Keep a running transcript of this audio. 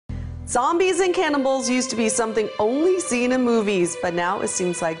Zombies and cannibals used to be something only seen in movies, but now it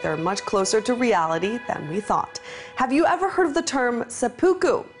seems like they're much closer to reality than we thought. Have you ever heard of the term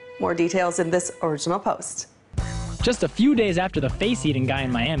seppuku? More details in this original post. Just a few days after the face-eating guy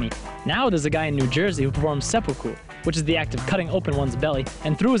in Miami, now there's a guy in New Jersey who performs seppuku, which is the act of cutting open one's belly,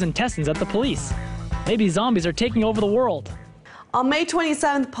 and threw his intestines at the police. Maybe zombies are taking over the world. On May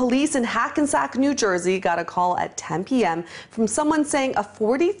 27th, police in Hackensack, New Jersey got a call at 10 p.m. from someone saying a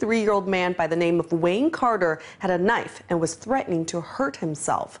 43-year-old man by the name of Wayne Carter had a knife and was threatening to hurt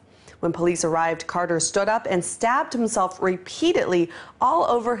himself. When police arrived, Carter stood up and stabbed himself repeatedly all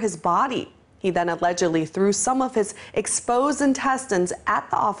over his body. He then allegedly threw some of his exposed intestines at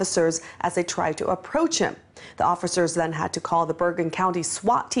the officers as they tried to approach him. The officers then had to call the Bergen County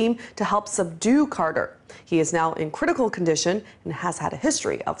SWAT team to help subdue Carter. He is now in critical condition and has had a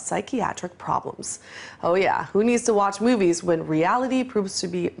history of psychiatric problems. Oh yeah, who needs to watch movies when reality proves to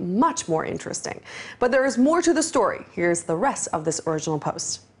be much more interesting? But there is more to the story. Here's the rest of this original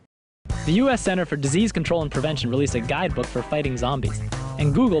post. The U.S. Center for Disease Control and Prevention released a guidebook for fighting zombies,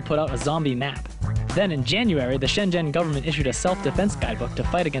 and Google put out a zombie map. Then in January, the Shenzhen government issued a self-defense guidebook to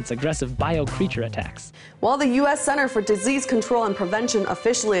fight against aggressive bio-creature attacks. While the U.S. Center for Disease Control and Prevention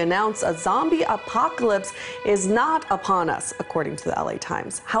officially announced a zombie apocalypse is not upon us, according to the LA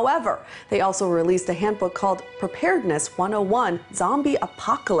Times. However, they also released a handbook called Preparedness 101 Zombie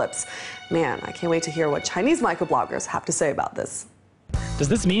Apocalypse. Man, I can't wait to hear what Chinese microbloggers have to say about this. Does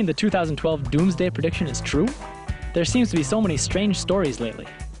this mean the 2012 doomsday prediction is true? There seems to be so many strange stories lately.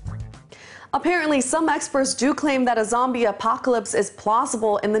 Apparently, some experts do claim that a zombie apocalypse is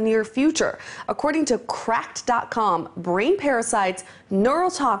plausible in the near future. According to Cracked.com, brain parasites,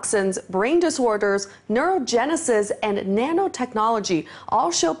 neurotoxins, brain disorders, neurogenesis, and nanotechnology all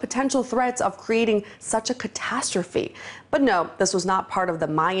show potential threats of creating such a catastrophe. But no, this was not part of the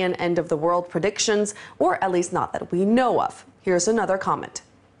Mayan end-of-the-world predictions, or at least not that we know of. Here's another comment.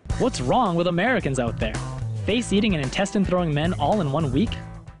 What's wrong with Americans out there? Face-eating and intestine-throwing men all in 1 week?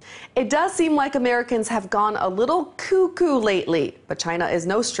 It does seem like Americans have gone a little cuckoo lately, but China is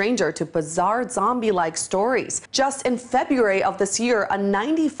no stranger to bizarre zombie-like stories. Just in February of this year, a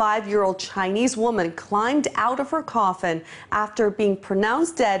 95-year-old Chinese woman climbed out of her coffin after being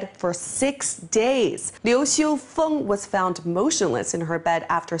pronounced dead for 6 days. Liu Xiufeng was found motionless in her bed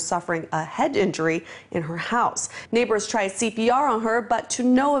after suffering a head injury in her house. Neighbors tried CPR on her, but to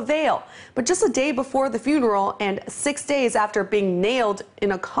no avail. But just a day before the funeral and 6 days after being nailed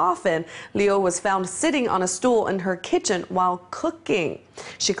in a coffin, Leo was found sitting on a stool in her kitchen while cooking.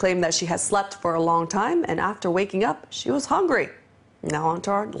 She claimed that she had slept for a long time, and after waking up, she was hungry. Now on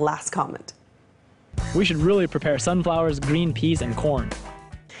to our last comment. We should really prepare sunflowers, green peas, and corn.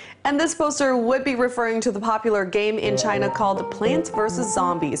 And this poster would be referring to the popular game in China called Plants vs.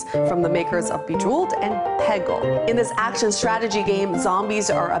 Zombies from the makers of Bejeweled and Peggle. In this action strategy game,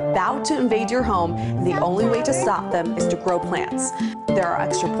 zombies are about to invade your home, and the only way to stop them is to grow plants. There are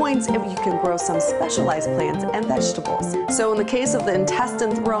extra points if you can grow some specialized plants and vegetables. So in the case of the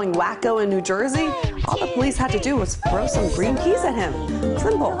intestine-throwing wacko in New Jersey, all the police had to do was throw some green peas at him.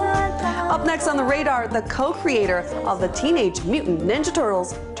 Simple. Up next on the radar, the co-creator of the Teenage Mutant Ninja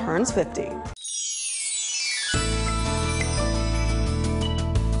Turtles turns 50.